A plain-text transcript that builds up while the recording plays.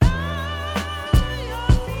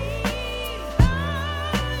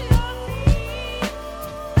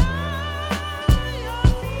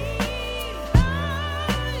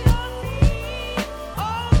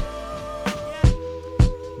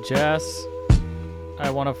Jess, I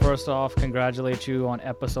want to first off congratulate you on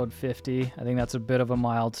episode 50. I think that's a bit of a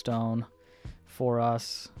milestone for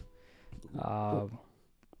us.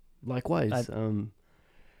 Likewise.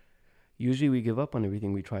 Usually we give up on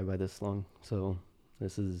everything we try by this long, so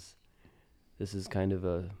this is kind of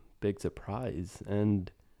a big surprise.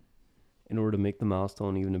 And in order to make the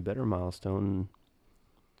milestone even a better milestone,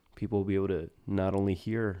 people will be able to not only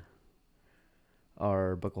hear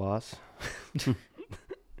our baklas,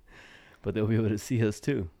 but they'll be able to see us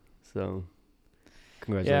too. So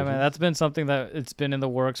congratulations. Yeah, man, that's been something that it's been in the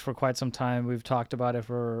works for quite some time. We've talked about it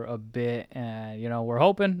for a bit, and we're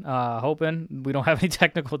hoping we don't have any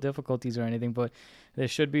technical difficulties or anything, but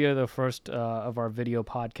this should be the first of our video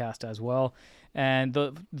podcast as well. And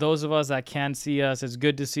those of us that can see us, it's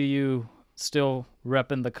good to see you still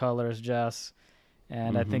repping the colors, Jess.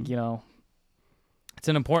 And I think it's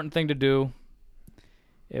an important thing to do.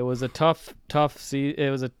 It was a tough season.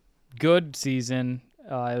 It was a good season.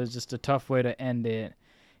 It was just a tough way to end it.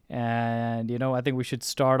 And, I think we should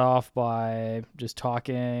start off by just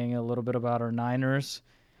talking a little bit about our Niners.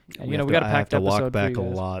 And, we got a packed episode. I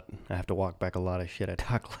have to walk back a lot of shit I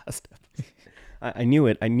talked last episode. I knew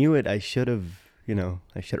it. I should have,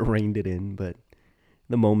 reined it in, but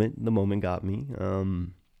the moment got me.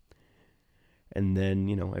 And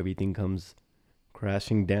then, everything comes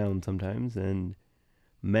crashing down sometimes. And,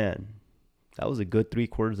 man, that was a good 3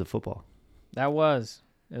 quarters of football. It was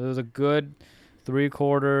a good 3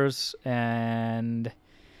 quarters, and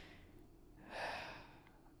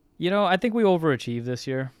I think we overachieved this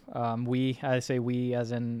year. I say we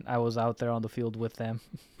as in I was out there on the field with them.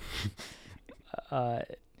 Being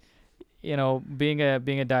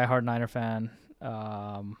a diehard Niner fan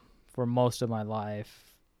for most of my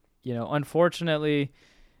life, unfortunately,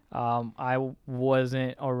 I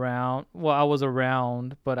wasn't around. Well, I was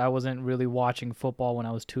around, but I wasn't really watching football when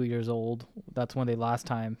I was 2 years old. That's when last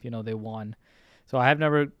time, they won. So I have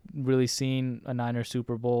never really seen a Niners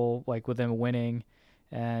Super Bowl like with them winning.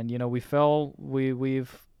 And,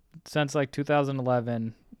 we've since like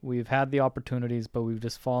 2011, we've had the opportunities, but we've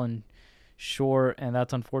just fallen short. And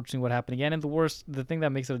that's unfortunately what happened again. And the thing that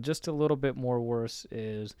makes it just a little bit more worse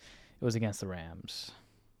is it was against the Rams.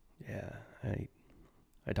 Yeah, I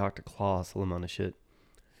talked to Klaus a amount of shit.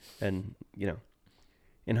 And,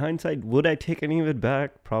 in hindsight, would I take any of it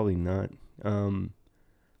back? Probably not.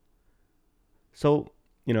 So,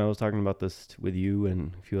 I was talking about this with you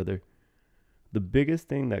and a few other. The biggest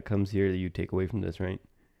thing that comes here that you take away from this, right,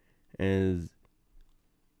 is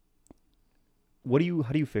how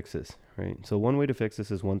do you fix this, right? So one way to fix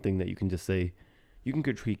this is one thing that you can just say, you can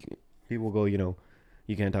critique. People go, you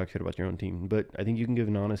can't talk shit about your own team. But I think you can give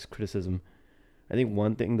an honest criticism. I think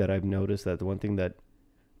one thing that I've noticed that the one thing that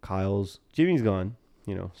Jimmy's gone,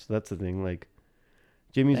 so that's the thing. Like,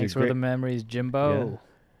 Jimmy's Thanks for the memories, Jimbo.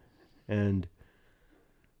 Yeah. And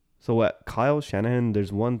so at Kyle Shanahan,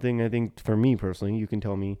 there's one thing I think for me personally, you can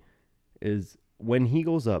tell me, is when he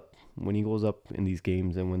goes up in these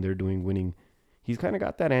games and when they're doing winning, he's kind of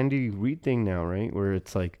got that Andy Reid thing now, right? Where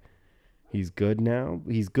it's like, he's good now.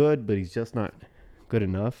 He's good, but he's just not good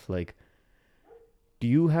enough. Like, do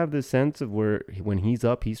you have the sense of where when he's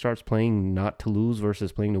up, he starts playing not to lose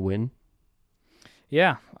versus playing to win?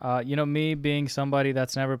 Yeah. Me being somebody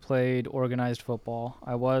that's never played organized football,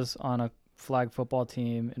 I was on a flag football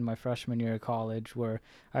team in my freshman year of college where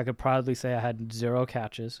I could proudly say I had 0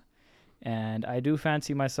 catches. And I do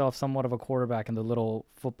fancy myself somewhat of a quarterback in the little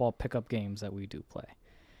football pickup games that we do play.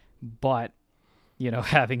 But,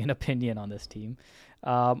 having an opinion on this team,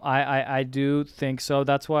 I do think so.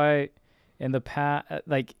 That's why in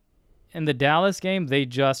the Dallas game, they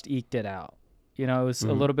just eked it out. It was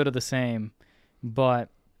a little bit of the same, but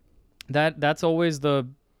that's always the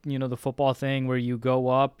football thing where you go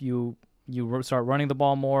up, you start running the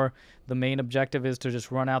ball more. The main objective is to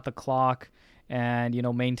just run out the clock and,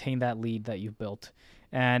 maintain that lead that you've built.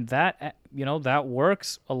 And that, that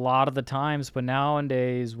works a lot of the times, but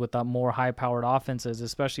nowadays with the more high-powered offenses,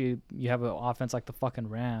 especially you have an offense like the fucking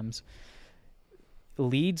Rams,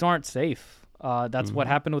 leads aren't safe. That's what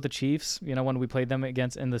happened with the Chiefs. When we played them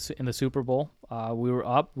against in the Super Bowl, we were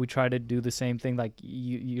up. We tried to do the same thing like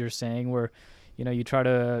you're saying, where you try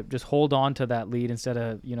to just hold on to that lead instead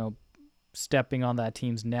of stepping on that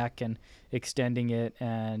team's neck and extending it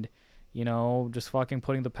and just fucking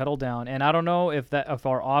putting the pedal down. And I don't know if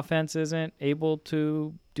our offense isn't able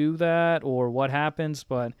to do that or what happens,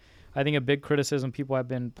 but I think a big criticism people have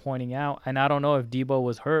been pointing out, and I don't know if Debo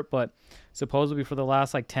was hurt, but supposedly for the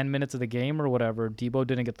last 10 minutes of the game or whatever, Debo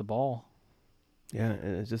didn't get the ball. Yeah,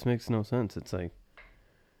 it just makes no sense. It's like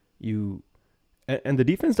And the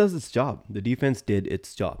defense does its job. The defense did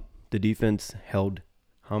its job. The defense held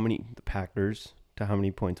the Packers to how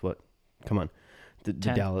many points? What? Come on. The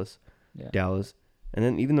 10. Dallas. Yeah. Dallas. And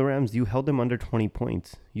then even the Rams, you held them under 20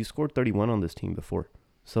 points. You scored 31 on this team before.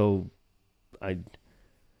 So I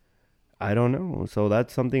don't know. So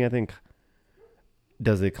that's something I think.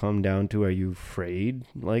 Does it come down to, are you afraid?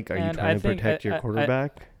 Like, are you trying to protect your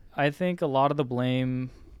quarterback? I think a lot of the blame,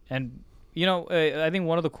 and, you know, I think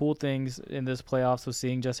one of the cool things in this playoffs was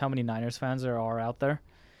seeing just how many Niners fans there are out there.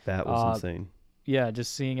 That was insane. Yeah,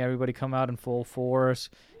 just seeing everybody come out in full force.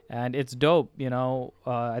 And it's dope, you know.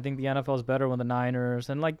 I think the NFL is better when the Niners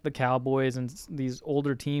and, like, the Cowboys and these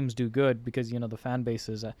older teams do good because, you know, the fan base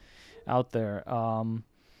is out there.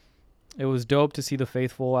 It was dope to see the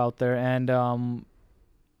faithful out there. And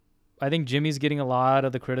I think Jimmy's getting a lot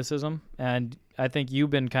of the criticism. And I think you've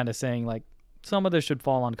been kind of saying, like, some of this should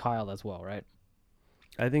fall on Kyle as well, right?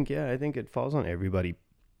 I think it falls on everybody.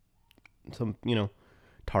 Some, you know,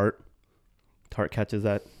 Tart catches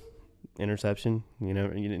that interception,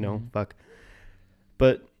 fuck.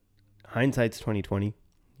 But hindsight's 2020.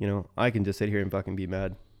 You know, I can just sit here and fucking be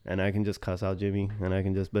mad, and I can just cuss out Jimmy, and I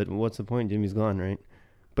can just. But what's the point? Jimmy's gone, right?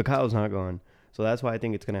 But Kyle's not gone, so that's why I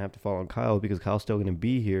think it's gonna have to fall on Kyle because Kyle's still gonna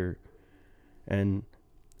be here, and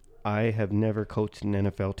I have never coached an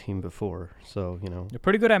NFL team before, so you know. You're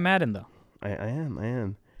pretty good at Madden, though. I am,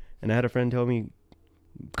 and I had a friend tell me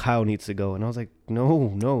Kyle needs to go, and I was like,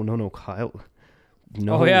 no, Kyle.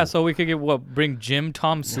 No. Oh, yeah, so we could bring Jim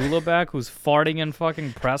Tom Sula back, who's farting in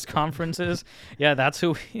fucking press conferences? Yeah, that's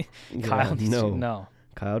who Kyle needs to know.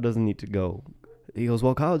 Kyle doesn't need to go. He goes,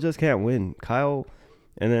 well, Kyle just can't win. Kyle,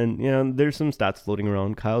 and then, you know, there's some stats floating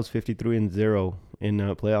around. Kyle's 53-0 in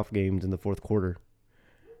playoff games in the fourth quarter.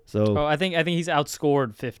 So I think he's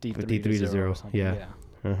outscored 53-0. Yeah.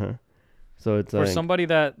 Uh-huh. So it's for somebody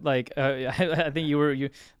that, like, I think you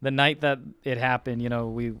the night that it happened, you know,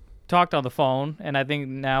 we talked on the phone, and I think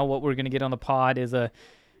now what we're gonna get on the pod is a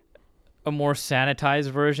more sanitized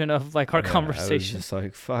version of like our conversation. I was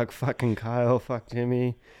just like, fucking Kyle, fuck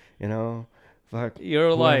Jimmy, you know, fuck.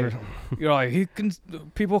 You're like he can.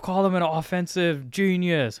 People call him an offensive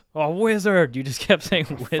genius, a wizard. You just kept saying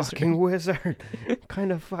wizard. Fucking wizard.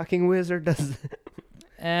 Kind of fucking wizard does.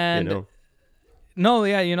 And. You know. No,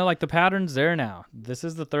 yeah, you know, like the pattern's there now. This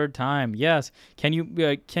is the third time. Yes. Can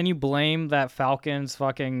you blame that Falcons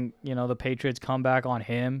fucking, you know, the Patriots comeback on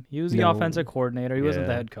him? He was the offensive coordinator. He wasn't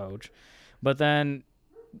the head coach. But then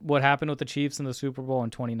what happened with the Chiefs in the Super Bowl in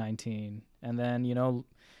 2019? And then, you know,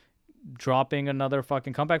 dropping another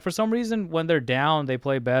fucking comeback. For some reason, when they're down, they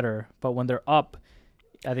play better. But when they're up,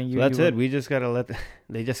 I think that's it. We just got to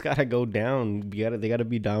they just got to go down. They got to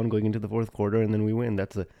be down going into the fourth quarter, and then we win.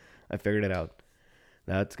 I figured it out.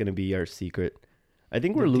 That's gonna be our secret. I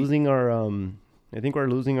think we're losing our OC.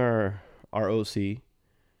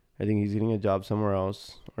 I think he's getting a job somewhere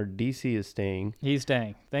else. Our DC is staying. He's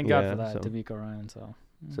staying. Thank God for that, D'Amico Ryan. So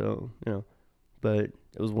you know, but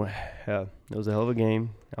it was a hell of a game.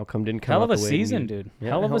 Outcome didn't come. Hell of a season, dude. Yeah,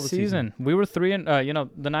 hell of a season. We were 3-5. You know,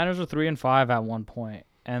 the Niners were 3-5 at one point,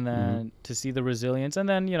 and then to see the resilience, and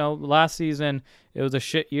then you know, last season it was a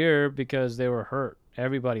shit year because they were hurt.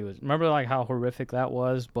 Everybody was. Remember like how horrific that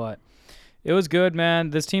was, but it was good, man.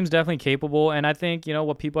 This team's definitely capable, and I think, you know,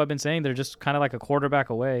 what people have been saying, they're just kind of like a quarterback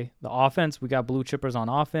away. The offense, we got blue chippers on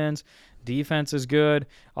offense. Defense is good.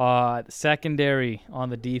 Secondary on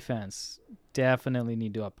the defense, definitely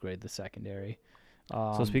need to upgrade the secondary.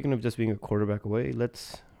 So speaking of just being a quarterback away,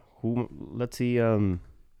 let's see. I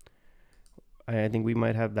think we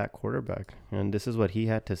might have that quarterback, and this is what he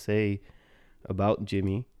had to say about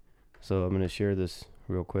Jimmy. So I'm going to share this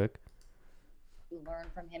real quick. Learn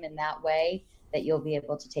from him in that way that you'll be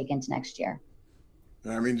able to take into next year.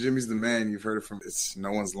 I mean, Jimmy's the man. You've heard it from. It's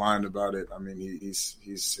no one's lying about it. I mean,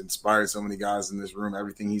 he's inspired so many guys in this room.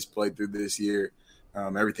 Everything he's played through this year,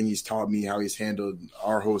 everything he's taught me, how he's handled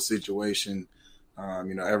our whole situation.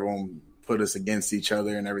 You know, everyone put us against each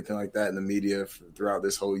other and everything like that in the media throughout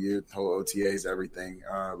this whole year, whole OTAs, everything.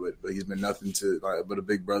 But he's been nothing but a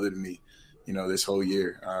big brother to me, you know, this whole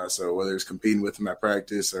year. So whether it's competing with him at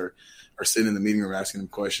practice or sitting in the meeting room asking him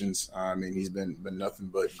questions, I mean, he's been nothing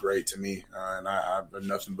but great to me. And I've been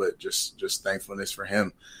nothing but just thankfulness for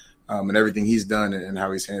him and everything he's done and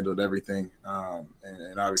how he's handled everything.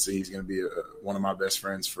 And obviously he's going to be one of my best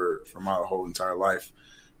friends for my whole entire life.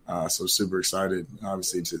 So super excited,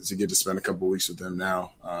 obviously, to get to spend a couple of weeks with him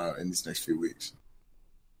now in these next few weeks.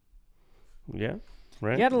 Yeah,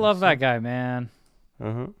 right. You got to love that guy, man.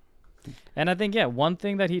 Uh-huh. And I think, one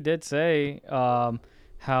thing that he did say,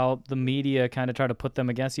 how the media kind of try to put them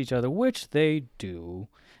against each other, which they do.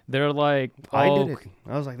 They're like, I oh, did it.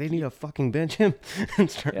 I was like, they need to fucking bench him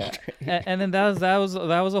and start yeah. trading. And then that was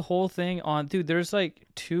a whole thing on, dude. There's like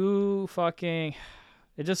two fucking.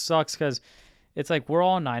 It just sucks because it's like we're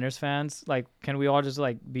all Niners fans. Like, can we all just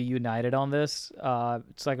like be united on this?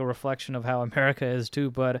 It's like a reflection of how America is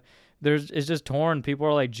too. But it's just torn. People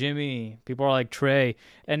are like Jimmy. People are like Trey.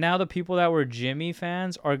 And now the people that were Jimmy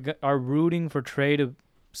fans are rooting for Trey to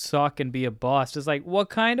suck and be a bust. It's like, what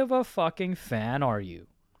kind of a fucking fan are you?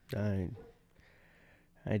 I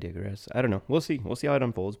digress. I don't know. We'll see. We'll see how it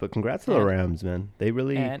unfolds. But congrats to the Rams, man. They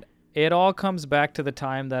really. And it all comes back to the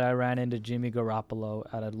time that I ran into Jimmy Garoppolo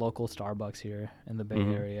at a local Starbucks here in the Bay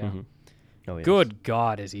Area. Mm-hmm. Oh, yes. Good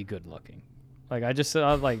God, is he good looking? Like, I just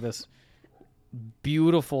saw like this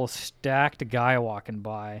beautiful stacked guy walking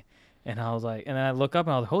by, and I was like, and then I look up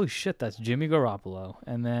and I was like, holy shit, that's Jimmy Garoppolo.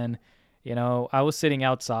 And then, you know, I was sitting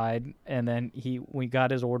outside, and then we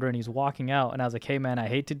got his order and he's walking out, and I was like, hey man, I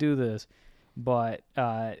hate to do this, but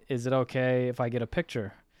is it okay if I get a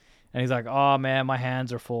picture? And he's like, oh man, my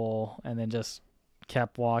hands are full, and then just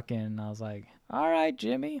kept walking. And I was like, all right,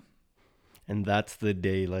 Jimmy. And that's the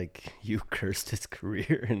day, like, you cursed his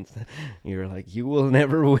career, and you're like, you will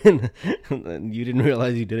never win. And you didn't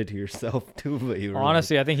realize you did it to yourself, too. But you were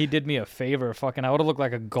honestly, I think he did me a favor. Fucking, I would have looked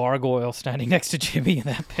like a gargoyle standing next to Jimmy in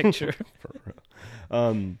that picture.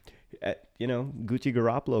 You know, Gucci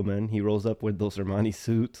Garoppolo, man, he rolls up with those Armani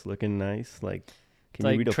suits, looking nice. Like, can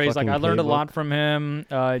you read a Trey's like, fucking I learned a playbook? lot from him.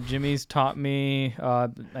 Jimmy's taught me. I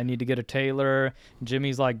need to get a tailor.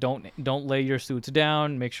 Jimmy's like, don't lay your suits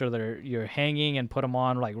down. Make sure that you're hanging and put them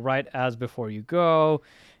on like right as before you go.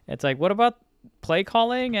 It's like, what about play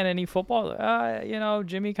calling and any football? You know,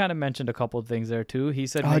 Jimmy kind of mentioned a couple of things there too. He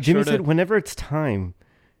said, Jimmy said, whenever it's time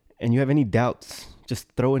and you have any doubts, just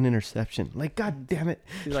throw an interception. Like, God damn it.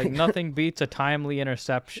 he's like, nothing beats a timely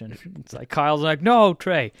interception. It's like Kyle's like, no,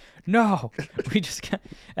 Trey, no, we just can't.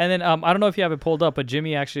 And then I don't know if you have it pulled up, but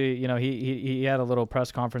Jimmy actually, you know, he had a little press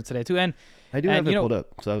conference today too, and I do have you it know, pulled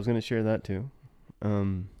up, so I was going to share that too.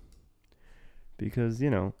 Because,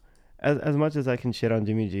 you know, as much as I can shit on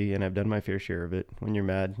Jimmy G, and I've done my fair share of it, when you're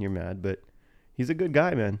mad, you're mad, but he's a good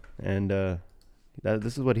guy, man. And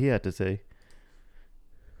this is what he had to say.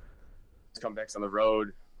 Comebacks on the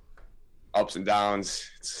road, ups and downs.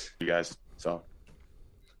 It's you guys. So,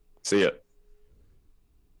 see ya.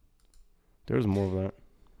 There's more of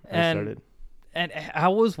that. And I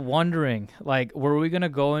was wondering, like, were we gonna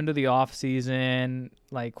go into the off season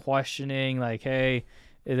like questioning, like, hey,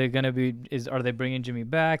 are they bringing Jimmy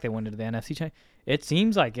back? They went into the NFC chain. It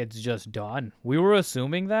seems like it's just done. We were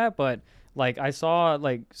assuming that, but like I saw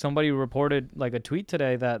like somebody reported like a tweet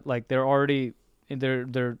today that like they're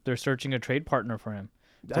searching a trade partner for him.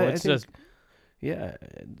 So it's just yeah,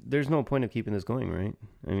 there's no point of keeping this going, right?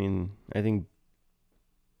 I mean, I think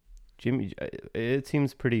Jimmy, it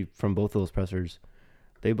seems pretty from both of those pressers.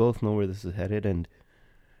 They both know where this is headed. And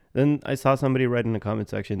then I saw somebody write in the comment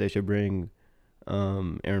section they should bring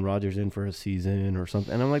Aaron Rodgers in for a season or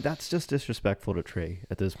something. And I'm like, that's just disrespectful to Trey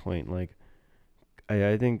at this point. Like,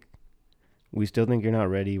 I think we still think you're not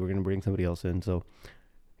ready. We're going to bring somebody else in. So,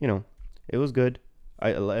 you know, it was good.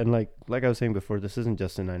 And like I was saying before, this isn't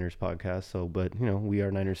just a Niners podcast. So, but you know, we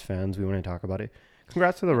are Niners fans. We want to talk about it.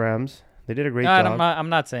 Congrats to the Rams. They did a great job. I'm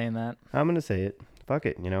not saying that. I'm gonna say it. Fuck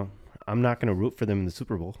it. You know, I'm not gonna root for them in the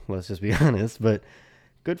Super Bowl. Let's just be honest. But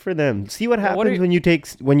good for them. See what happens when you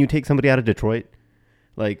take somebody out of Detroit.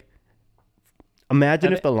 Like,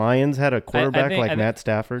 imagine if the Lions had a quarterback like Matt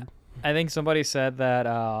Stafford. I think somebody said that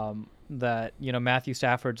that you know Matthew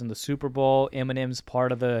Stafford's in the Super Bowl. Eminem's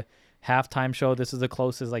part of the halftime show. This is the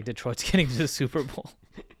closest like Detroit's getting to the Super Bowl.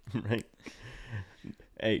 Right.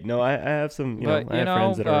 Hey, no, I have some. I have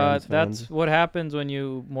friends that are Rams that's fans. what happens when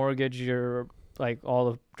you mortgage your like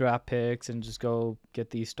all the draft picks and just go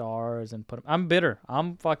get these stars and put them. I'm bitter.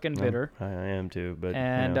 I'm fucking bitter. I am too. But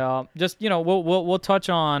just we'll touch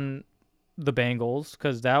on the Bengals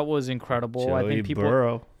because that was incredible. Joey I think people.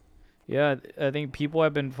 Burrow. Yeah, I think people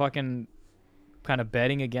have been fucking kind of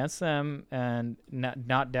betting against them and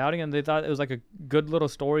not doubting them. They thought it was like a good little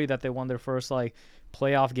story that they won their first like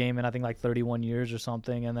playoff game in I think like 31 years or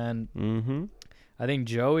something. And then I think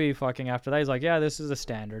Joey fucking after that he's like, yeah, this is a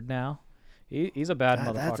standard now. He's a bad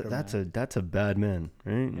motherfucker. That's a bad man,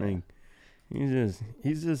 right? Yeah. Like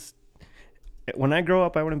he's just. When I grow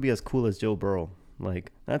up, I want to be as cool as Joe Burrow.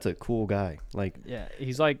 Like, that's a cool guy. Like, yeah,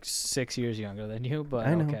 he's like 6 years younger than you, but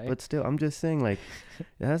I know, okay. But still, I'm just saying, like,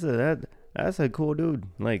 that's a cool dude.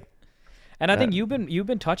 Like, and I think you've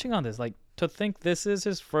been touching on this, like, to think this is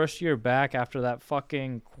his first year back after that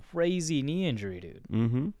fucking crazy knee injury,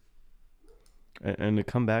 dude. And to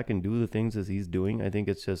come back and do the things as he's doing, I think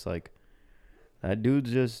it's just like that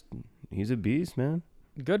dude's he's a beast, man.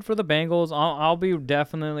 Good for the Bengals. I'll be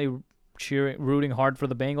definitely rooting hard for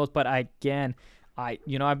the Bengals, but I've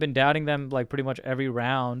been doubting them like pretty much every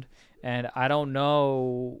round, and I don't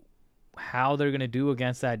know how they're gonna do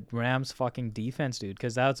against that Rams fucking defense, dude.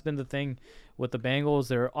 Because that's been the thing with the Bengals.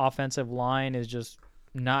 Their offensive line is just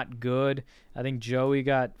not good. I think Joe.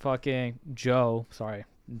 Sorry,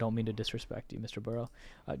 don't mean to disrespect you, Mr. Burrow.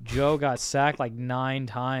 Joe got sacked like 9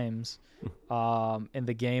 times in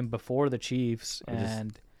the game before the Chiefs,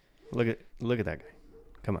 and look at that guy.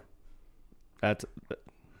 Come on, that's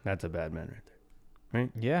a bad man right there,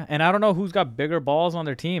 right? Yeah, and I don't know who's got bigger balls on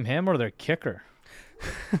their team, him or their kicker.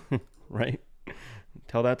 Right?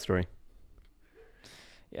 Tell that story.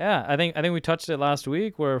 Yeah, I think we touched it last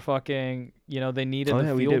week where fucking they needed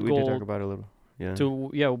the field goal. We did talk about it a little. Yeah.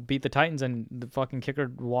 To beat the Titans, and the fucking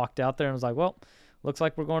kicker walked out there and was like, well, looks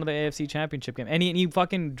like we're going to the AFC Championship game. And he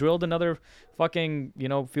fucking drilled another fucking,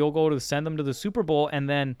 field goal to send them to the Super Bowl. And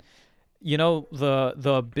then,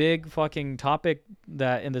 the big fucking topic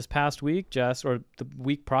that in this past week, Jess, or the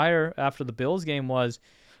week prior after the Bills game was,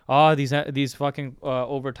 these fucking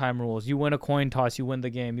overtime rules. You win a coin toss, you win the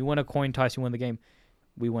game. You win a coin toss, you win the game.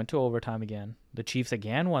 We went to overtime again. The Chiefs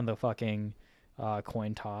again won the fucking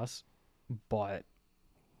coin toss, but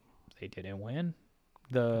they didn't win.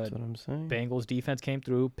 That's what I'm saying. Bengals defense came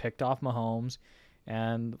through, picked off Mahomes,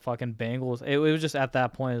 and fucking Bengals. It was just at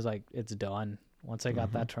that point, it was like, it's done once they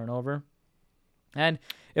got that turnover. And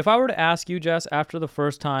if I were to ask you, Jess, after the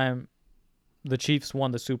first time the Chiefs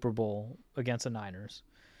won the Super Bowl against the Niners,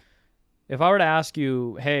 if I were to ask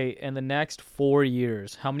you, hey, in the next 4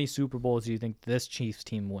 years, how many Super Bowls do you think this Chiefs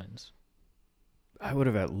team wins? I would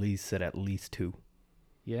have at least said at least 2.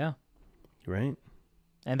 Yeah. Right?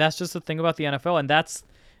 And that's just the thing about the NFL. And that's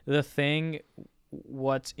the thing,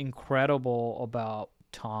 what's incredible about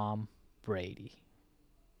Tom Brady.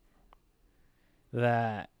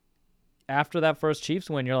 That after that first Chiefs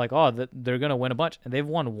win, you're like, oh, they're going to win a bunch. And they've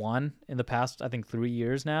won 1 in the past, I think, 3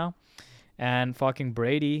 years now. And fucking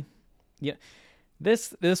Brady, yeah,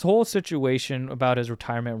 this whole situation about his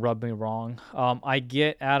retirement rubbed me wrong. I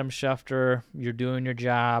get Adam Schefter, you're doing your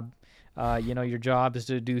job. Your job is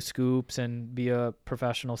to do scoops and be a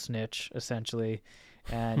professional snitch, essentially.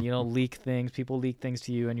 And, leak things. People leak things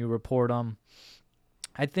to you and you report them.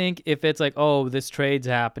 I think if it's like, oh, this trade's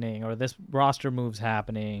happening or this roster move's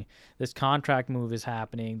happening, this contract move is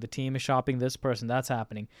happening, the team is shopping this person, that's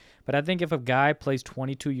happening. But I think if a guy plays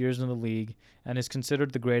 22 years in the league and is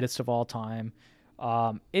considered the greatest of all time,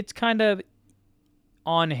 it's kind of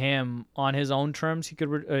on him, on his own terms. He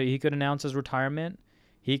could announce his retirement.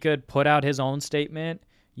 He could put out his own statement.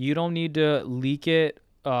 You don't need to leak it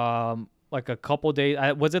like a couple days.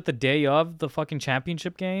 Was it the day of the fucking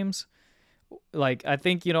championship games? Like, I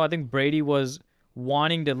think Brady was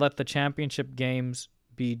wanting to let the championship games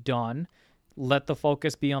be done, let the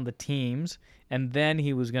focus be on the teams, and then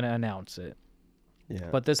he was going to announce it. Yeah.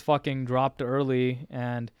 But this fucking dropped early,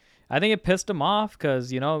 and I think it pissed him off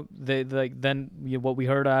because, what we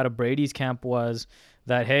heard out of Brady's camp was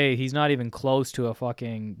that, hey, he's not even close to a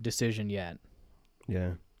fucking decision yet.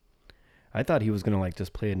 Yeah. I thought he was going to,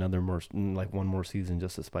 just play one more season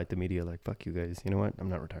just to spite the media. Like, fuck you guys. You know what? I'm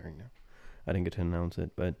not retiring now. I didn't get to announce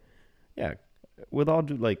it. But, yeah, with all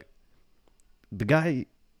due, the guy,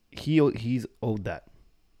 he's owed that,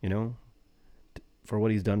 for what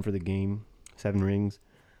he's done for the game. 7 rings.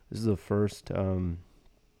 This is the first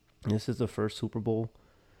Super Bowl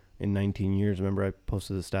in 19 years. Remember, I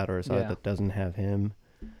posted a stat or I saw it that doesn't have him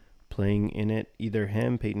playing in it. Either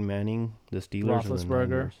him, Peyton Manning, the Steelers, or the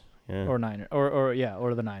Niners. Yeah.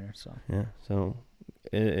 Or the Niners. So yeah, so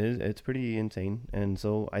it's pretty insane. And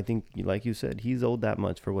so I think, like you said, he's owed that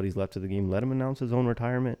much for what he's left of the game. Let him announce his own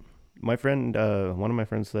retirement. My friend, one of my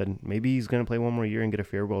friends said maybe he's gonna play one more year and get a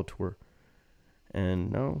farewell tour.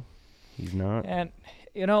 And no, he's not. And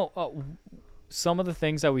some of the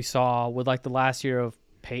things that we saw with the last year of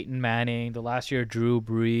Peyton Manning, the last year of Drew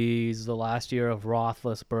Brees, the last year of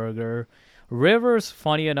Roethlisberger. Rivers,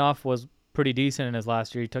 funny enough, was pretty decent in his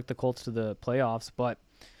last year. He took the Colts to the playoffs, but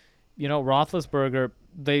Roethlisberger,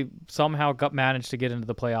 they somehow managed to get into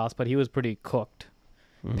the playoffs, but he was pretty cooked.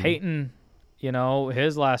 Mm-hmm. Peyton,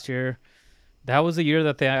 his last year, that was the year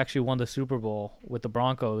that they actually won the Super Bowl with the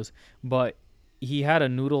Broncos, but he had a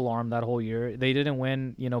noodle arm that whole year. They didn't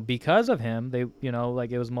win, because of him. They,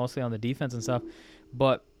 it was mostly on the defense and stuff.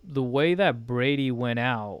 But the way that Brady went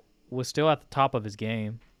out was still at the top of his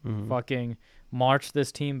game. Mm-hmm. Fucking marched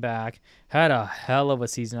this team back. Had a hell of a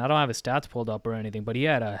season. I don't have his stats pulled up or anything, but he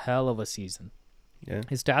had a hell of a season. Yeah.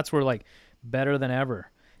 His stats were better than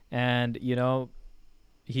ever. And, you know,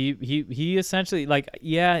 he essentially, like,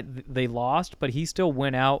 yeah, they lost, but he still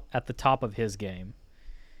went out at the top of his game.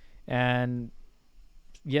 And,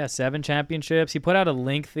 yeah, 7 championships. He put out a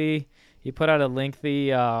lengthy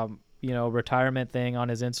retirement thing on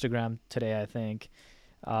his Instagram today, I think.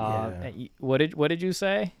 What did you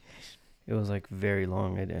say? It was like very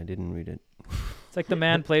long. I didn't read it. It's like the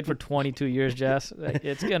man played for 22 years, Jess.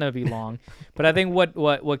 It's gonna be long. But I think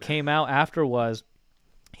what came out after was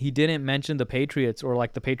he didn't mention the Patriots or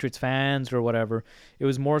like the Patriots fans or whatever. It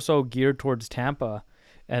was more so geared towards Tampa.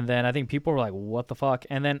 And then I think people were like, "What the fuck?"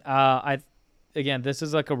 And then again, this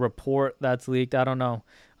is like a report that's leaked. I don't know.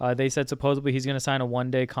 They said supposedly he's gonna sign a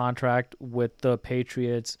 1-day contract with the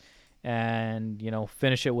Patriots and, you know,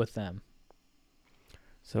 finish it with them.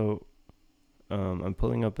 So, I'm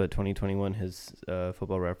pulling up 2021 his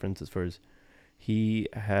Football Reference as far as he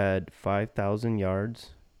had 5,000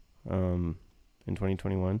 yards in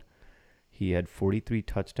 2021. He had 43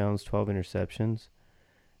 touchdowns, 12 interceptions,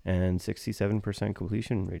 and 67%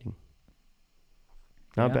 completion rating.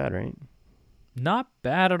 Not bad, right? Not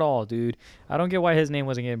bad at all, dude. I don't get why his name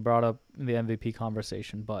wasn't getting brought up in the MVP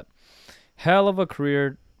conversation, but hell of a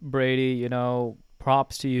career, Brady. You know,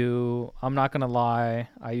 props to you. I'm not going to lie.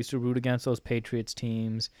 I used to root against those Patriots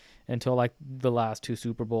teams until like the last 2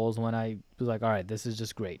 Super Bowls when I was like, all right, this is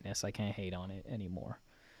just greatness. I can't hate on it anymore.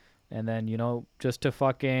 And then, you know, just to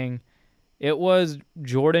fucking, it was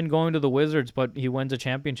Jordan going to the Wizards, but he wins a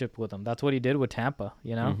championship with them. That's what he did with Tampa,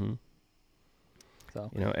 you know? Mm-hmm. So,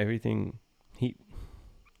 you know, everything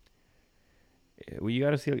we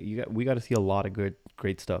got to see a lot of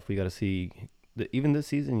great stuff. We got to see even this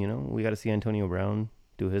season, you know, we got to see Antonio Brown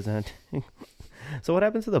do his end. So what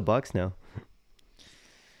happens to the Bucks now?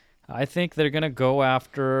 I think they're going to go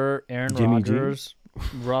after Aaron Rodgers,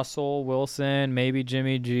 Russell Wilson, maybe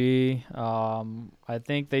Jimmy G. I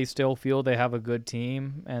think they still feel they have a good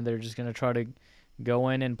team, and they're just going to try to go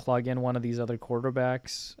in and plug in one of these other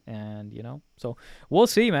quarterbacks. And, you know, so we'll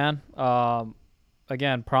see, man.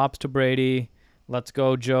 Again, props to Brady. Let's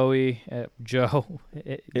go, Joey. Joe.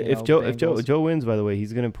 If Joe wins, by the way,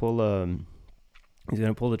 he's gonna pull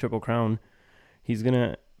the Triple Crown. He's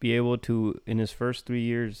gonna be able to, in his first 3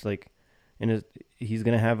 years, he's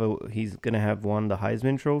gonna have won the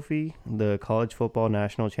Heisman Trophy, the College Football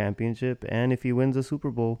National Championship, and if he wins a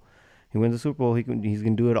Super Bowl, he's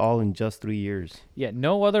gonna do it all in just 3 years. Yeah,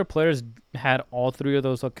 no other players had all 3 of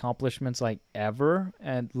those accomplishments like ever,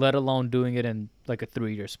 and let alone doing it in like a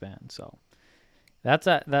 3-year span. So that's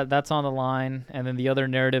on the line. And then the other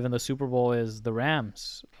narrative in the Super Bowl is the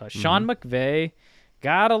Rams. Sean McVay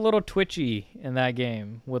got a little twitchy in that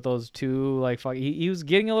game with those 2 he was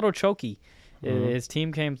getting a little choky. His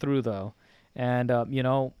team came through though. And you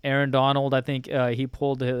know, Aaron Donald, I think he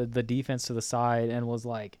pulled the defense to the side and was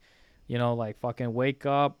like, you know, like, fucking wake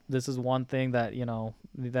up. This is one thing that, you know,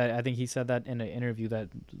 that I think he said that in an interview that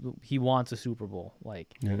he wants a Super Bowl.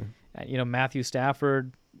 Like, you know, Matthew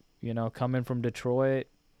Stafford, you know, coming from Detroit.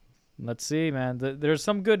 Let's see, man. There's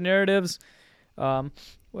some good narratives.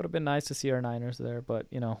 Would have been nice to see our Niners there, but,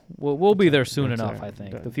 you know, we'll be there soon enough, I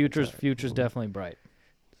think. The future's definitely bright.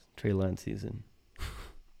 Trey Lance season.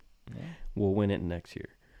 We'll win it next year.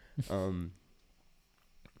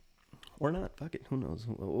 Or not. Fuck it. Who knows?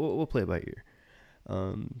 We'll play it by ear.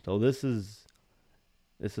 So this is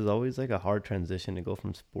always like a hard transition to go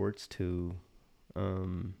from sports to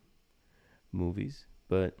movies,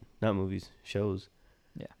 but not movies, shows.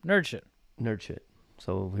 Yeah, nerd shit.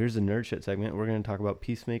 So here's the nerd shit segment. We're going to talk about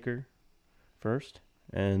Peacemaker first.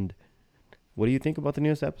 And what do you think about the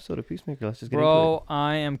newest episode of Peacemaker? Let's just get into it. Bro,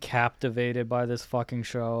 I am captivated by this fucking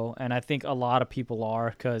show, and I think a lot of people are,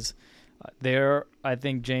 because I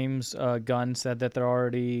think James Gunn said that they're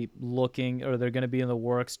already looking, or they're going to be in the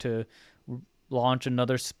works to launch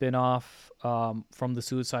another spin-off from the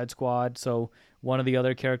Suicide Squad. So one of the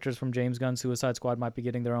other characters from James Gunn's Suicide Squad might be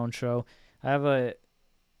getting their own show. I have a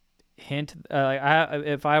hint.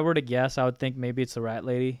 If I were to guess, I would think maybe it's the Rat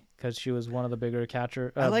Lady, because she was one of the bigger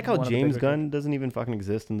catcher. I like how James Gunn doesn't even fucking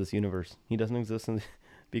exist in this universe. He doesn't exist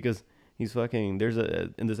because he's fucking,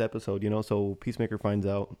 in this episode, you know, so Peacemaker finds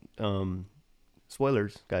out,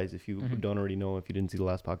 spoilers, guys, if you don't already know, if you didn't see the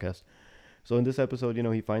last podcast. So in this episode, you know,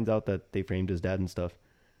 he finds out that they framed his dad and stuff.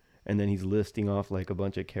 And then he's listing off like a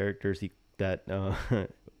bunch of characters that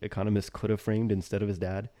economists could have framed instead of his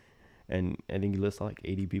dad. And I think he lists like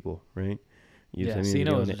 80 people, right?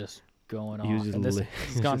 Cena was just going off.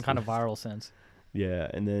 He's gone kind of viral since. Yeah,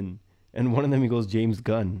 and one of them, he goes James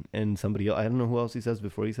Gunn, and somebody else, I don't know who else he says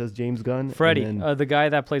before he says James Gunn. Freddy, the guy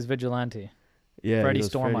that plays Vigilante. Yeah, Freddie he goes,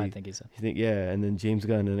 Storm, I Freddie. think he said. Yeah, and then James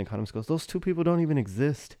Gunn, and Economist goes, those two people don't even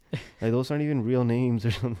exist. Like, those aren't even real names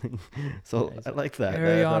or something. So Yeah, he's I like, like that.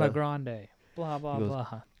 Ariana Grande, blah blah He goes,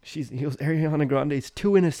 blah. he goes, Ariana Grande's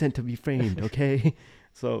too innocent to be framed, okay?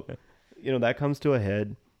 So, that comes to a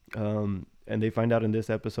head. And they find out in this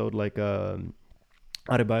episode, like,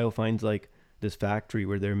 Adebayo finds, like, this factory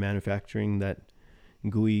where they're manufacturing that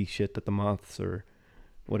gooey shit that the moths or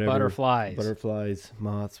whatever. Butterflies,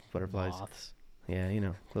 moths, butterflies. Moths.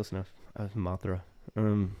 Yeah, close enough. Mothra.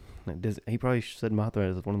 He probably said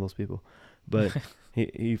Mothra as one of those people. But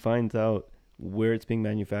he finds out where it's being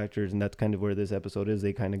manufactured, and that's kind of where this episode is.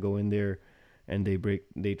 They kind of go in there and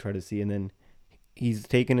they try to see, and then he's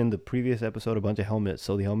taken in the previous episode a bunch of helmets.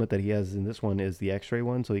 So the helmet that he has in this one is the X-ray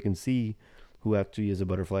one, so he can see who actually is a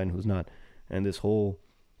butterfly and who's not. And this whole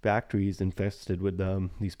factory is infested with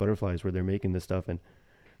these butterflies where they're making this stuff, and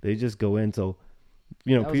they just go in. So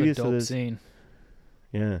That previous was a dope to this scene.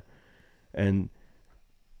 yeah, and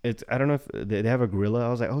I don't know if they have a gorilla. I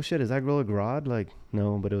was like, oh shit, is that gorilla Grodd? Like,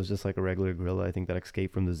 no, but it was just like a regular gorilla, I think, that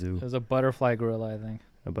escaped from the zoo. It was a butterfly gorilla, I think.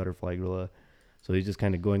 A butterfly gorilla. So he's just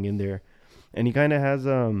kind of going in there, and he kind of has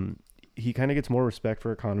he kind of gets more respect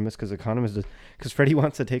for Economist, because Freddy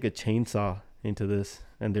wants to take a chainsaw into this,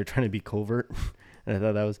 and they're trying to be covert. And I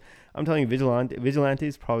thought that was, I'm telling you, Vigilante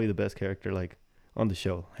is probably the best character, like, on the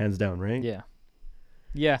show, hands down, right?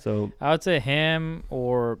 Yeah. So I would say him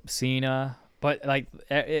or Cena, but like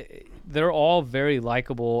they're all very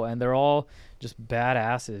likable and they're all just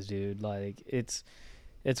badasses, dude. Like it's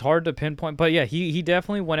hard to pinpoint, but yeah, he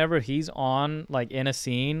definitely, whenever he's on, like, in a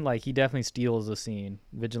scene, like, he definitely steals the scene,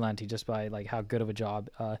 Vigilante, just by like how good of a job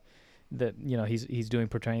that he's doing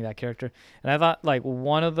portraying that character. And I thought, like,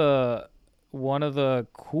 one of the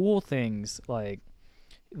cool things, like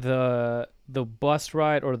the bus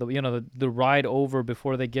ride, or the ride over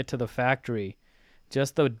before they get to the factory,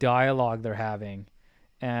 just the dialogue they're having,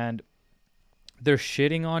 and they're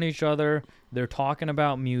shitting on each other, they're talking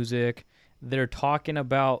about music, they're talking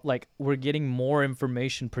about, like, we're getting more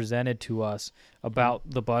information presented to us about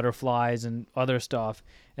the butterflies and other stuff.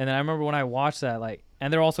 And then I remember when I watched that, like,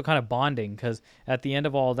 and they're also kind of bonding, because at the end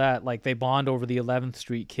of all that, like, they bond over the 11th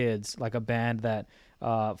Street Kids, like a band that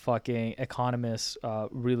fucking Economist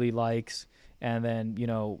really likes, and then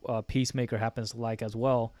Peacemaker happens to like as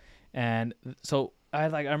well. And so I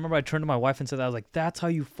remember I turned to my wife and said that. I was like, that's how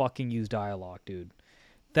you fucking use dialogue, dude.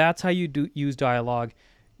 That's how you use dialogue.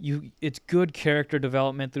 It's good character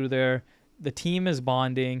development through there. The team is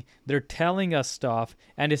bonding. They're telling us stuff,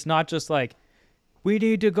 and it's not just like, we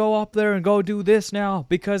need to go up there and go do this now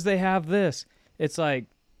because they have this. It's like,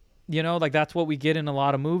 like, that's what we get in a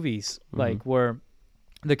lot of movies, like, where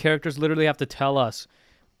the characters literally have to tell us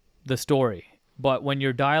the story. But when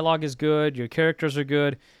your dialogue is good, your characters are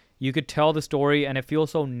good, you could tell the story, and it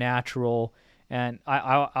feels so natural. And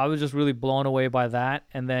I was just really blown away by that.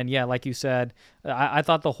 And then, yeah, like you said, I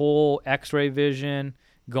thought the whole X-ray vision,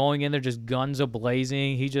 going in there just guns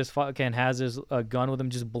a-blazing, he just fucking has his gun with him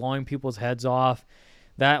just blowing people's heads off.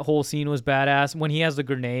 That whole scene was badass. When he has the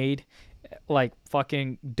grenade, like,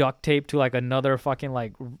 fucking duct taped to, like, another fucking,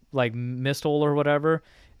 like missile or whatever,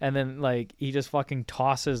 and then, like, he just fucking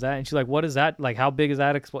tosses that, and she's like, what is that? Like, how big is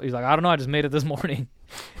that explode? He's like, I don't know, I just made it this morning.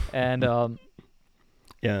 And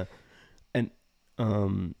yeah. And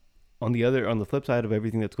on the flip side of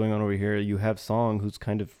everything that's going on over here, you have Song, who's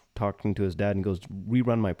kind of talking to his dad and goes,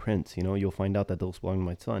 rerun my prints, you'll find out that those belong to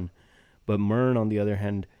my son. But Myrn, on the other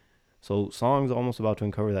hand, so Song's almost about to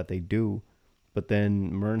uncover that they do, but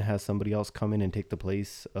then Myrn has somebody else come in and take the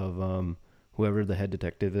place of whoever the head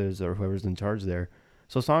detective is, or whoever's in charge there.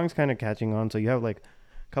 So Song's kind of catching on. So you have, like,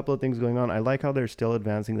 a couple of things going on. I like how they're still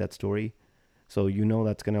advancing that story. So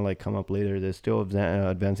that's going to, like, come up later. They're still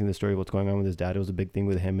advancing the story of what's going on with his dad. It was a big thing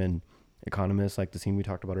with him and Economist, like the scene we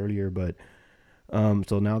talked about earlier. But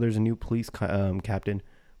so now there's a new police captain.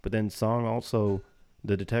 But then Song also,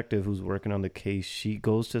 the detective who's working on the case, she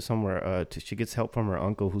goes to somewhere. She gets help from her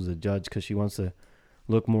uncle, who's a judge, because she wants to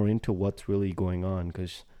look more into what's really going on.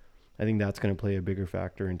 Because I think that's going to play a bigger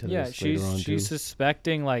factor into this later on, she's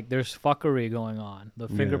suspecting, like, there's fuckery going on. The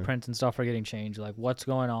fingerprints and stuff are getting changed. Like, what's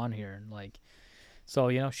going on here? And, like,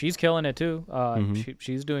 so, she's killing it too.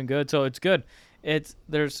 She's doing good. So it's good.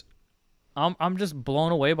 I'm just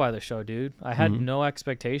blown away by the show, dude. I had no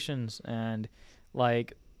expectations, and,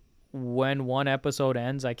 like, when one episode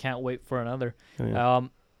ends, I can't wait for another.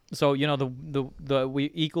 So we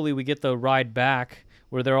get the ride back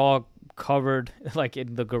where they're all covered, like,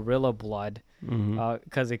 in the gorilla blood,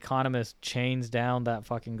 because Economist chains down that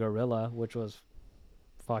fucking gorilla, which was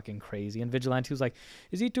fucking crazy. And Vigilante was like,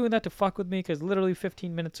 is he doing that to fuck with me? Because literally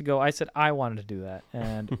 15 minutes ago, I said I wanted to do that.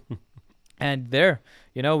 And and there,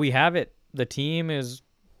 we have it. The team is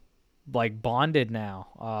like bonded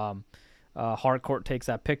now. Harcourt takes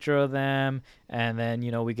that picture of them, and then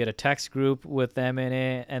we get a text group with them in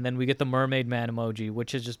it, and then we get the mermaid man emoji,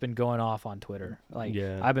 which has just been going off on Twitter. Like,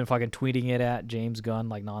 Yeah. I've been fucking tweeting it at James Gunn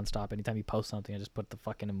like nonstop. Anytime he posts something, I just put the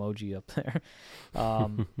fucking emoji up there.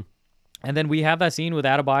 And then we have that scene with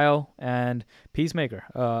Adebayo and Peacemaker.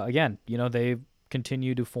 Again, they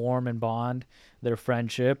continue to form and bond their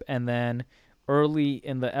friendship, and then early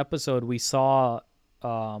in the episode, we saw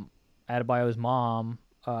Adebayo's mom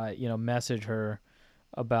message her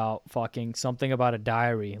about fucking something about a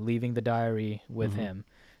diary, leaving the diary with him.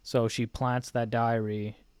 So she plants that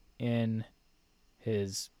diary in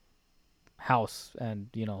his house, and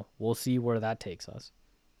we'll see where that takes us.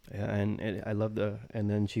 Yeah, and I love and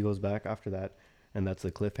then she goes back after that, and that's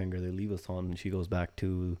the cliffhanger they leave us on. And she goes back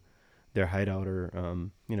to their hideout, or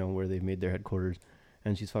where they've made their headquarters,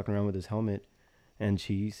 and she's fucking around with his helmet, and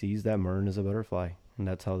she sees that Myrn is a butterfly. And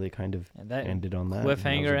that's how they kind of ended on that.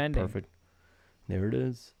 Cliffhanger ending. Perfect. There it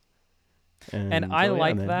is. And I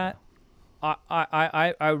like that.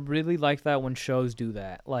 I really like that when shows do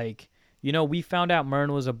that. Like, we found out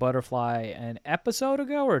Myrn was a butterfly an episode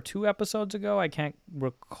ago or 2 episodes ago. I can't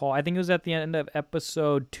recall. I think it was at the end of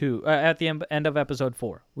episode 2. At the end of episode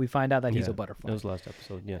 4. We find out that he's a butterfly. That was last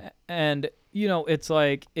episode, yeah. And, it's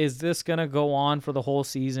like, is this going to go on for the whole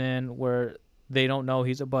season where they don't know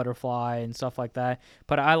he's a butterfly and stuff like that?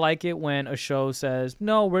 But I like it when a show says,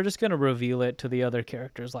 no, we're just going to reveal it to the other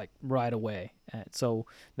characters like right away. And so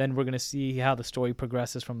then we're going to see how the story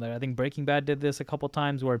progresses from there. I think Breaking Bad did this a couple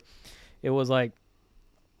times where it was like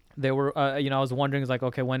they were, I was wondering, it's like,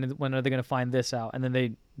 okay, when are they going to find this out? And then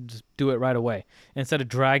they just do it right away instead of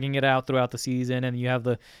dragging it out throughout the season. And you have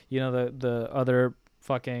the other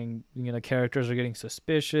fucking characters are getting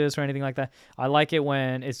suspicious or anything like that. I like it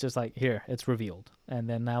when it's just like, here, it's revealed, and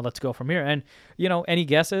then now let's go from here. And any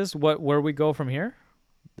guesses where we go from here?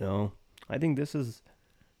 No, I think this is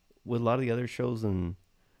with a lot of the other shows, and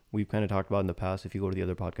we've kind of talked about in the past. If you go to the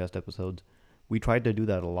other podcast episodes, we tried to do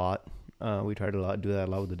that a lot. We tried to do that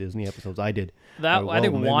a lot with the Disney episodes. I did that. I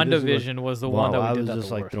think WandaVision was the one that we did that. I was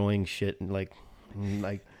just like throwing shit and like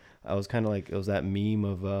I was kind of like, it was that meme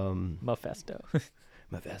of Mephisto.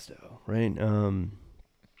 Mephisto, right?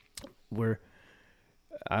 Where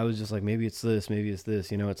I was just like, maybe it's this,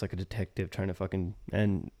 it's like a detective trying to fucking,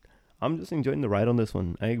 and I'm just enjoying the ride on this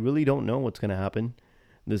one. I really don't know what's going to happen.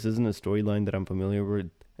 This isn't a storyline that I'm familiar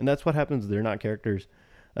with, and that's what happens. They're not characters.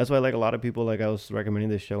 That's why, like, a lot of people, like, I was recommending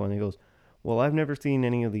this show, and he goes, well, I've never seen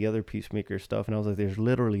any of the other Peacemaker stuff, and I was like, there's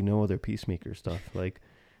literally no other Peacemaker stuff. Like,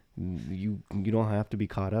 you don't have to be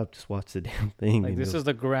caught up. Just watch the damn thing. Like, this is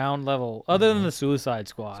the ground level, other than the Suicide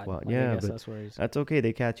Squad. Like, yeah, but that's okay.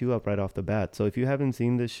 They catch you up right off the bat. So if you haven't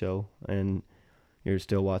seen this show and you're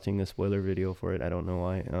still watching the spoiler video for it, I don't know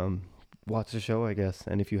why. Watch the show, I guess.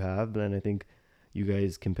 And if you have, then I think you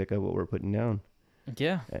guys can pick up what we're putting down.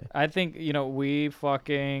 Yeah, I think we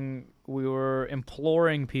were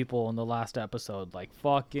imploring people in the last episode, like,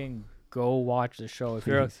 fucking go watch the show. If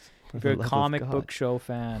you're a comic book show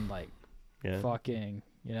fan, like, fucking,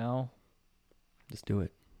 just do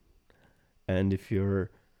it. And if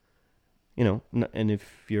you're, and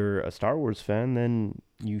if you're a Star Wars fan, then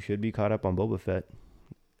you should be caught up on Boba Fett.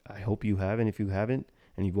 I hope you have, and if you haven't,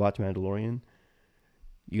 and you've watched Mandalorian,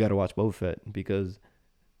 you got to watch Boba Fett, because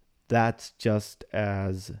that's just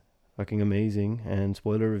as fucking amazing. And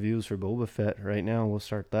spoiler reviews for Boba Fett right now. We'll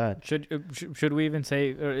start that. Should we even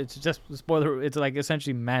say, or it's just spoiler? It's like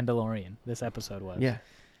essentially Mandalorian. This episode was. Yeah,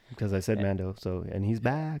 because I said Mando. So, and he's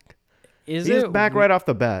back. He's back right off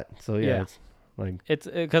the bat. So yeah. It's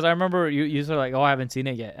because I remember you said like, oh, I haven't seen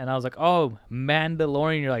it yet, and I was like, oh,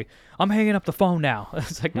 Mandalorian. You're like, I'm hanging up the phone now.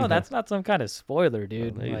 It's like, no, that's not some kind of spoiler,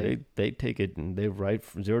 dude. They take it and they write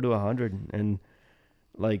from 0 to 100, and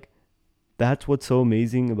like, that's what's so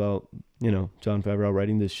amazing about Jon Favreau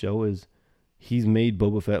writing this show is he's made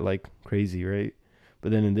Boba Fett like crazy, right?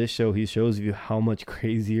 But then in this show, he shows you how much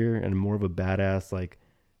crazier and more of a badass like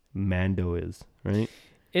Mando is, right?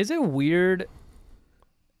 Is it weird?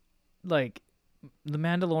 Like, The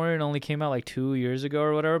Mandalorian only came out like 2 years ago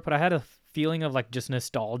or whatever, but I had a feeling of like just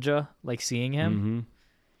nostalgia, like seeing him.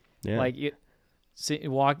 Mm-hmm. Yeah. Like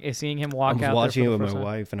seeing him walk out. I was watching it with my time.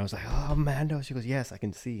 wife, and I was like, "Oh, Mando!" She goes, "Yes, I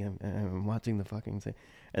can see him. I'm watching the fucking thing."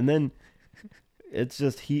 And then it's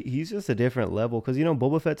just he's just a different level, because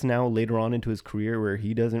Boba Fett's now later on into his career where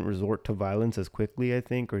he doesn't resort to violence as quickly, I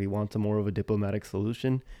think, or he wants a more of a diplomatic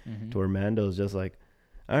solution. Mm-hmm. To where Mando's just like,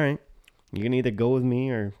 "All right, You can either go with me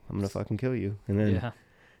or I'm gonna fucking kill you.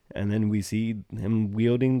 And then we see him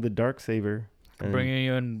wielding the Darksaber. Bringing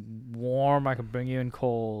you in warm, I could bring you in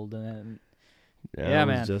cold, and then that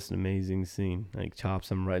was man, just an amazing scene. Like chops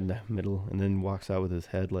him right in the middle, and then walks out with his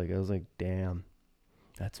head. Like I was like, damn,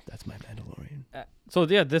 that's my Mandalorian. So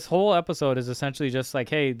yeah, this whole episode is essentially just like,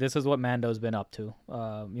 hey, this is what Mando's been up to.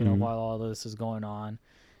 While all this is going on,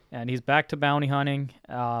 and he's back to bounty hunting.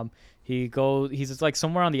 He's just like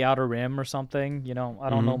somewhere on the Outer Rim or something. I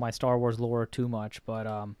don't know my Star Wars lore too much, but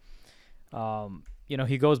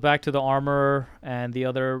he goes back to the armorer and the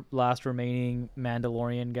other last remaining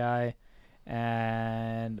Mandalorian guy,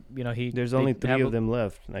 and there's only 3 of them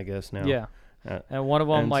left, I guess now. Yeah, and one of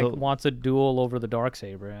them wants a duel over the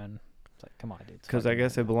Darksaber, and it's like, come on, dude. Because I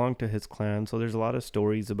guess it belonged to his clan, so there's a lot of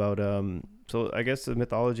stories about So I guess the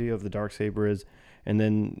mythology of the Darksaber is, and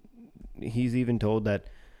then he's even told that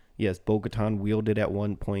yes, Bo-Katan wielded at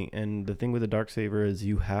one point, and the thing with the Darksaber is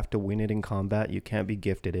you have to win it in combat. You can't be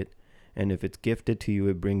gifted it. And if it's gifted to you,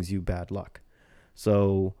 it brings you bad luck.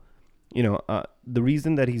 So, the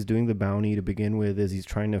reason that he's doing the bounty to begin with is he's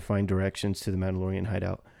trying to find directions to the Mandalorian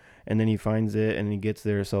hideout. And then he finds it, and he gets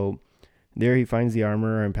there. So there he finds the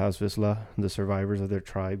armorer and Paz Vizsla, the survivors of their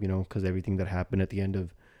tribe, because everything that happened at the end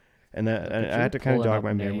of... And I had to kind of jog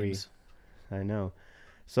my memory. I know.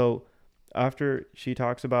 So after she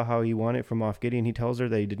talks about how he won it from Moff Gideon, he tells her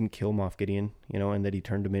that he didn't kill Moff Gideon, and that he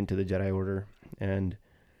turned him into the Jedi Order. And...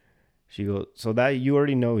 she goes, so that you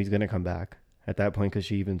already know he's going to come back at that point, because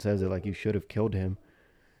she even says it, like, you should have killed him.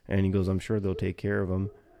 And he goes, I'm sure they'll take care of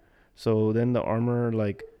him. So then the armorer,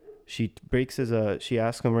 like, she breaks she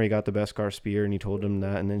asks him where he got the Beskar spear, and he told him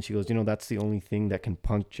that. And then she goes, that's the only thing that can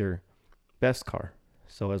puncture Beskar.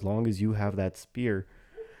 So as long as you have that spear,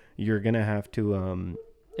 you're going to have to...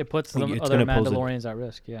 it puts the other Mandalorians at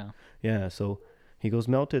risk, yeah. Yeah, so he goes,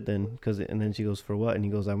 melt it then. And then she goes, for what? And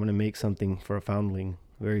he goes, I want to make something for a foundling.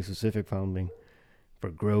 Very specific foundling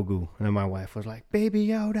for Grogu. And then my wife was like, Baby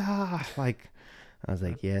Yoda. Like, I was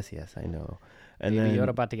like, yes, I know. And Baby then Yoda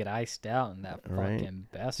about to get iced out in that fucking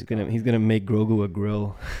Beskar. He's gonna make Grogu a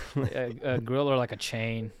grill. a grill or like a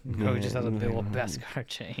chain. Grogu just has a big old Beskar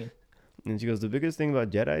chain. And she goes, the biggest thing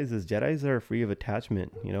about Jedis is Jedis are free of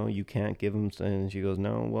attachment. You can't give them. And she goes,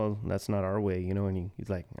 no, well, that's not our way. And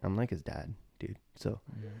he's like, I'm like his dad, dude. So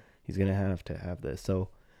he's gonna have to have this. So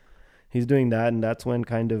he's doing that, and that's when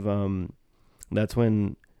that's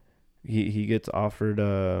when he gets offered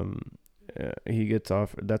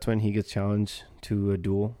that's when he gets challenged to a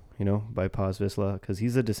duel, by Paz Vizsla, because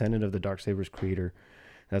he's a descendant of the Darksaber's creator.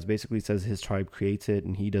 That basically says his tribe creates it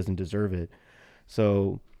and he doesn't deserve it.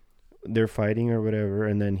 So they're fighting or whatever,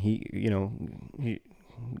 and then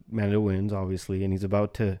Mando wins, obviously, and he's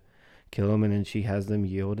about to kill him, and then she has them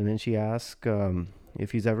yield, and then she asks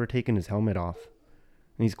if he's ever taken his helmet off.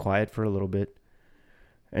 And he's quiet for a little bit.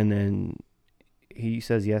 And then he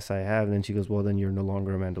says, yes, I have. And then she goes, well, then you're no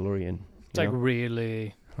longer a Mandalorian. It's like,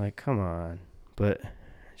 really? Like, come on. But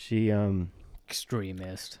she...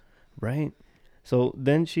 extremist. Right? So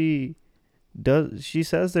then she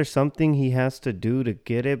says there's something he has to do to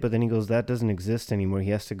get it, but then he goes, that doesn't exist anymore.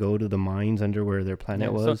 He has to go to the mines under where their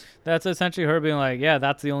planet was. So that's essentially her being like, yeah,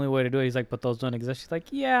 that's the only way to do it. He's like, but those don't exist. She's like,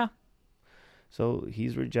 yeah. So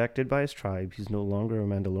he's rejected by his tribe. He's no longer a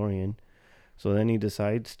Mandalorian. So then he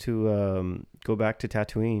decides to go back to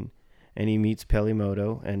Tatooine, and he meets Peli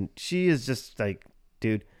Motto, and she is just like,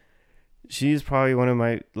 dude, she's probably one of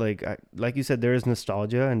my, like you said, there is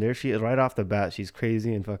nostalgia, and there she is right off the bat. She's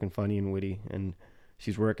crazy and fucking funny and witty, and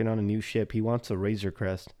she's working on a new ship. He wants a Razor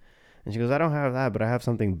Crest, and she goes, I don't have that, but I have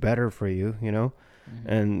something better for you, Mm-hmm.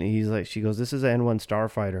 And he's like, she goes, this is an N1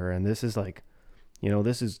 Starfighter, and this is like,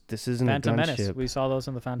 this isn't Phantom a gunship. Menace. We saw those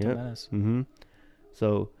in the Phantom Menace. Mm-hmm.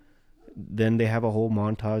 So then they have a whole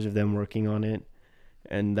montage of them working on it,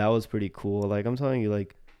 and that was pretty cool. Like, I'm telling you,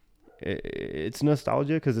 like, it's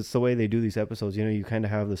nostalgia because it's the way they do these episodes. You kind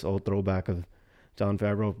of have this old throwback of Jon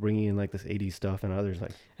Favreau bringing in like this 80s stuff, and others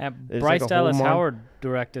like. And Bryce Dallas Howard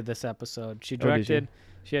directed this episode. She directed.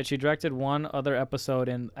 She directed one other episode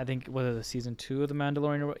in, I think, was it the season 2 of The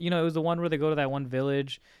Mandalorian? It was the one where they go to that one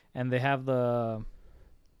village and they have the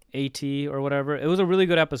AT or whatever. It was a really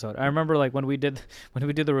good episode. I remember like when we did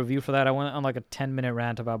the review for that, I went on like a 10-minute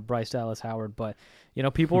rant about Bryce Dallas Howard. But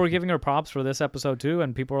people were giving her props for this episode too,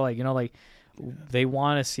 and people were like, like they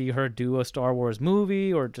want to see her do a Star Wars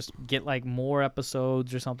movie or just get like more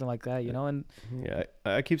episodes or something like that. And yeah,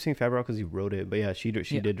 I keep saying Favreau because he wrote it, but yeah, she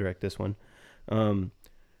did direct this one.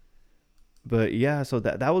 But yeah, so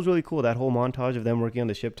that was really cool. That whole montage of them working on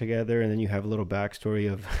the ship together, and then you have a little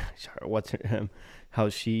backstory of how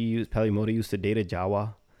Peli Motto used to date a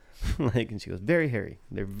Jawa, Like, and she goes, very hairy.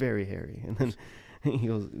 They're very hairy. And then he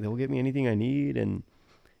goes, they'll get me anything I need, and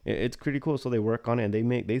it's pretty cool. So they work on it,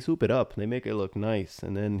 and they soup it up. They make it look nice.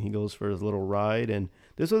 And then he goes for his little ride, and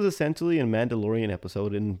this was essentially a Mandalorian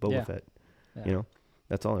episode in Boba Fett. Yeah. You know,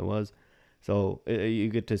 that's all it was. So you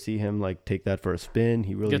get to see him like take that for a spin.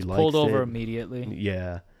 He really Gets likes pulled over it. immediately.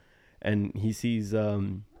 Yeah, and he sees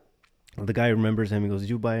the guy remembers him. He goes, "Did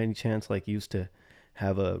you by any chance like used to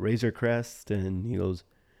have a Razor Crest?" And he goes,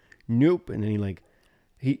 "Nope." And then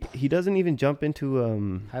he doesn't even jump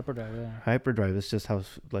into Hyperdrive. Yeah. hyperdrive. It's just how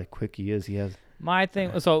like quick he is. He has My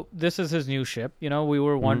thing. So this is his new ship. You know, we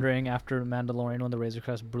were wondering after Mandalorian when the Razor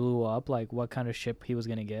Crest blew up, like what kind of ship he was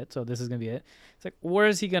gonna get. So this is gonna be it. It's like, where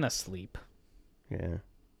is he gonna sleep? yeah.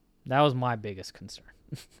 That was my biggest concern.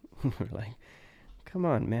 We're like, come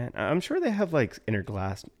on, man. I'm sure they have like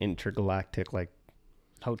intergalactic like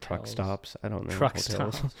Hotels. truck stops. I don't know. Truck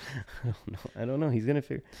hotels. stops. I don't know. He's gonna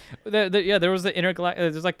figure. Yeah, there was the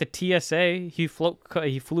there's like the TSA. He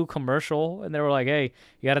flew commercial, and they were like, "Hey,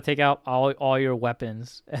 you got to take out all your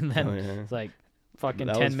weapons." And then Oh, yeah. it's like fucking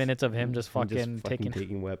That 10 was minutes of him just fucking taking.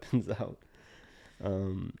 taking weapons out.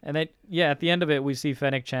 And then at the end of it, we see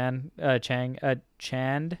Fennec Chand. I think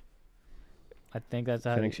that's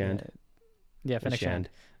how. Fennec Shand. Yeah, Fennec Shand.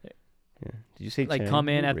 Yeah. Did you say Like Chand? come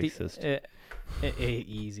in You're at racist. the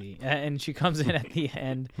easy, and she comes in at the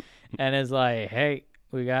end, and is like, "Hey,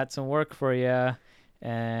 we got some work for you,"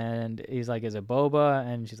 and he's like, "Is it boba?"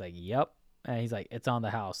 And she's like, "Yep," and he's like, "It's on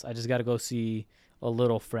the house. I just got to go see a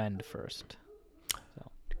little friend first."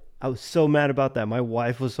 I was so mad about that. My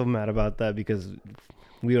wife was so mad about that because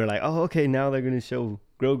we were like, "Oh, okay, now they're gonna show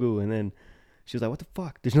Grogu," and then she was like, "What the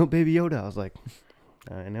fuck? There's no Baby Yoda." I was like,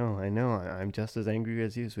 I know. I'm just as angry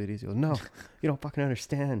as you, sweetie." She goes, "No, you don't fucking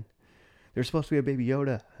understand. There's supposed to be a Baby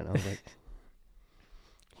Yoda." And I was like,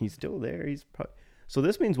 he's still there. He's probably... So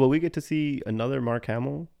this means, will we get to see another Mark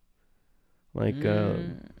Hamill? Like,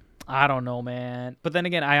 I don't know, man. But then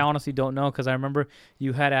again, I honestly don't know because I remember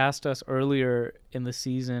you had asked us earlier in the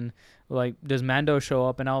season, like, does Mando show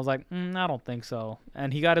up? And I was like, I don't think so.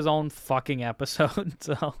 And he got his own fucking episode.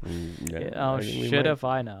 So, I think we shit might. if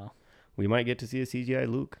I know. We might get to see a CGI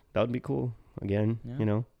Luke. That would be cool. Again, Yeah. you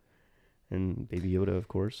know. And Baby Yoda, of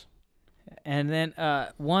course. And then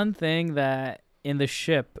one thing that in the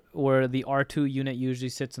ship where the R2 unit usually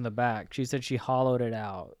sits in the back, she said she hollowed it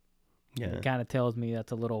out. Yeah. It kind of tells me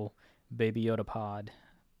that's a little Baby Yoda pod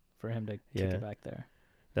for him to kick it back there.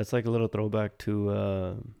 That's like a little throwback to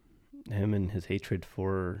him and his hatred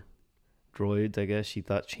for droids, I guess. She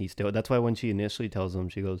thought she still... That's why when she initially tells him,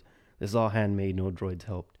 she goes, "This is all handmade, no droids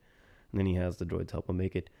helped." And then he has the droids help him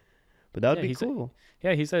make it. But that would be cool.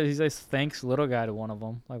 He says thanks little guy to one of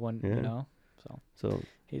them, like when you know. So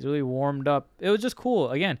he's really warmed up. It was just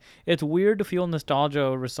cool. Again, it's weird to feel nostalgia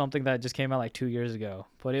over something that just came out like 2 years ago,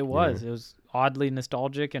 but it was. Yeah. It was oddly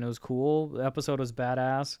nostalgic and it was cool. The episode was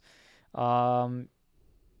badass.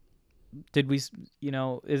 Did we? You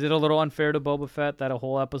know, is it a little unfair to Boba Fett that a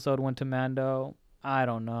whole episode went to Mando? I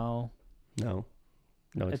don't know. no,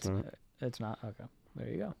 it's not. It's not. Okay, there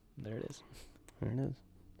you go. There it is. There it is.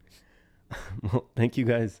 Well, thank you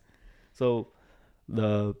guys. So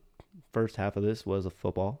the first half of this was a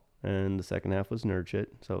football, and the second half was nerd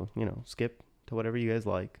shit. So, you know, skip to whatever you guys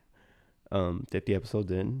like. 50 episodes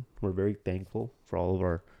in. We're very thankful for all of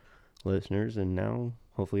our listeners, and now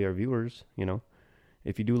hopefully our viewers. You know,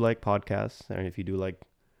 if you do like podcasts, and if you do like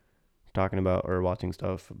talking about or watching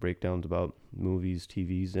stuff, breakdowns about movies,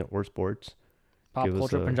 TVs, or sports, Pop give us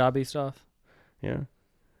culture, a- Punjabi stuff. yeah,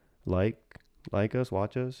 like us,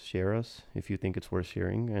 watch us, share us if you think it's worth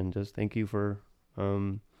sharing, and just thank you for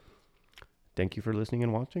listening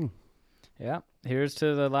and watching. Yeah. Here's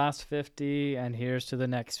to the last 50 and here's to the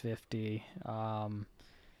next 50.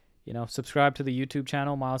 You know, subscribe to the YouTube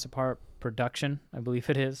channel, Miles Apart Production, I believe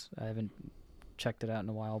it is. I haven't checked it out in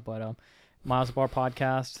a while, but Miles Apart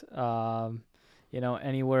Podcast. You know,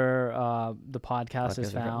 anywhere the podcast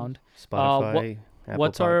is found. Spotify.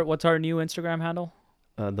 What's our new Instagram handle?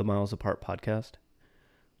 The Miles Apart Podcast.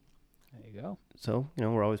 There you go. So, you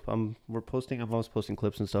know, I'm always posting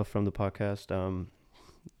clips and stuff from the podcast,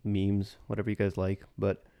 memes, whatever you guys like.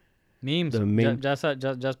 But Memes. the main-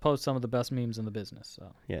 Just post some of the best memes in the business.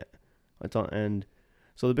 So yeah, it's on. And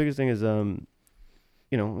so the biggest thing is,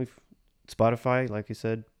 you know, if Spotify, like you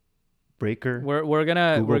said, Breaker. we're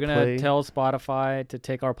gonna Google Play. tell Spotify to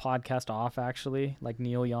take our podcast off, actually, like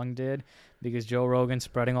Neil Young did, because Joe Rogan's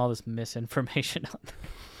spreading all this misinformation out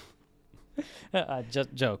there.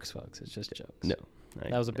 Just jokes, folks. It's just jokes. No,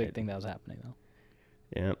 That was a big thing that was happening, though.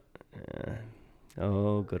 Yeah.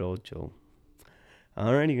 Oh, good old Joe.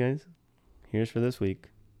 Alrighty, guys. Here's for this week.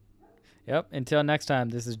 Yep. Until next time,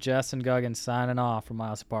 this is Jess and Guggins signing off from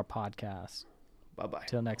Miles Apart Podcast. Bye-bye.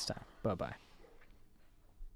 Till next time. Bye-bye.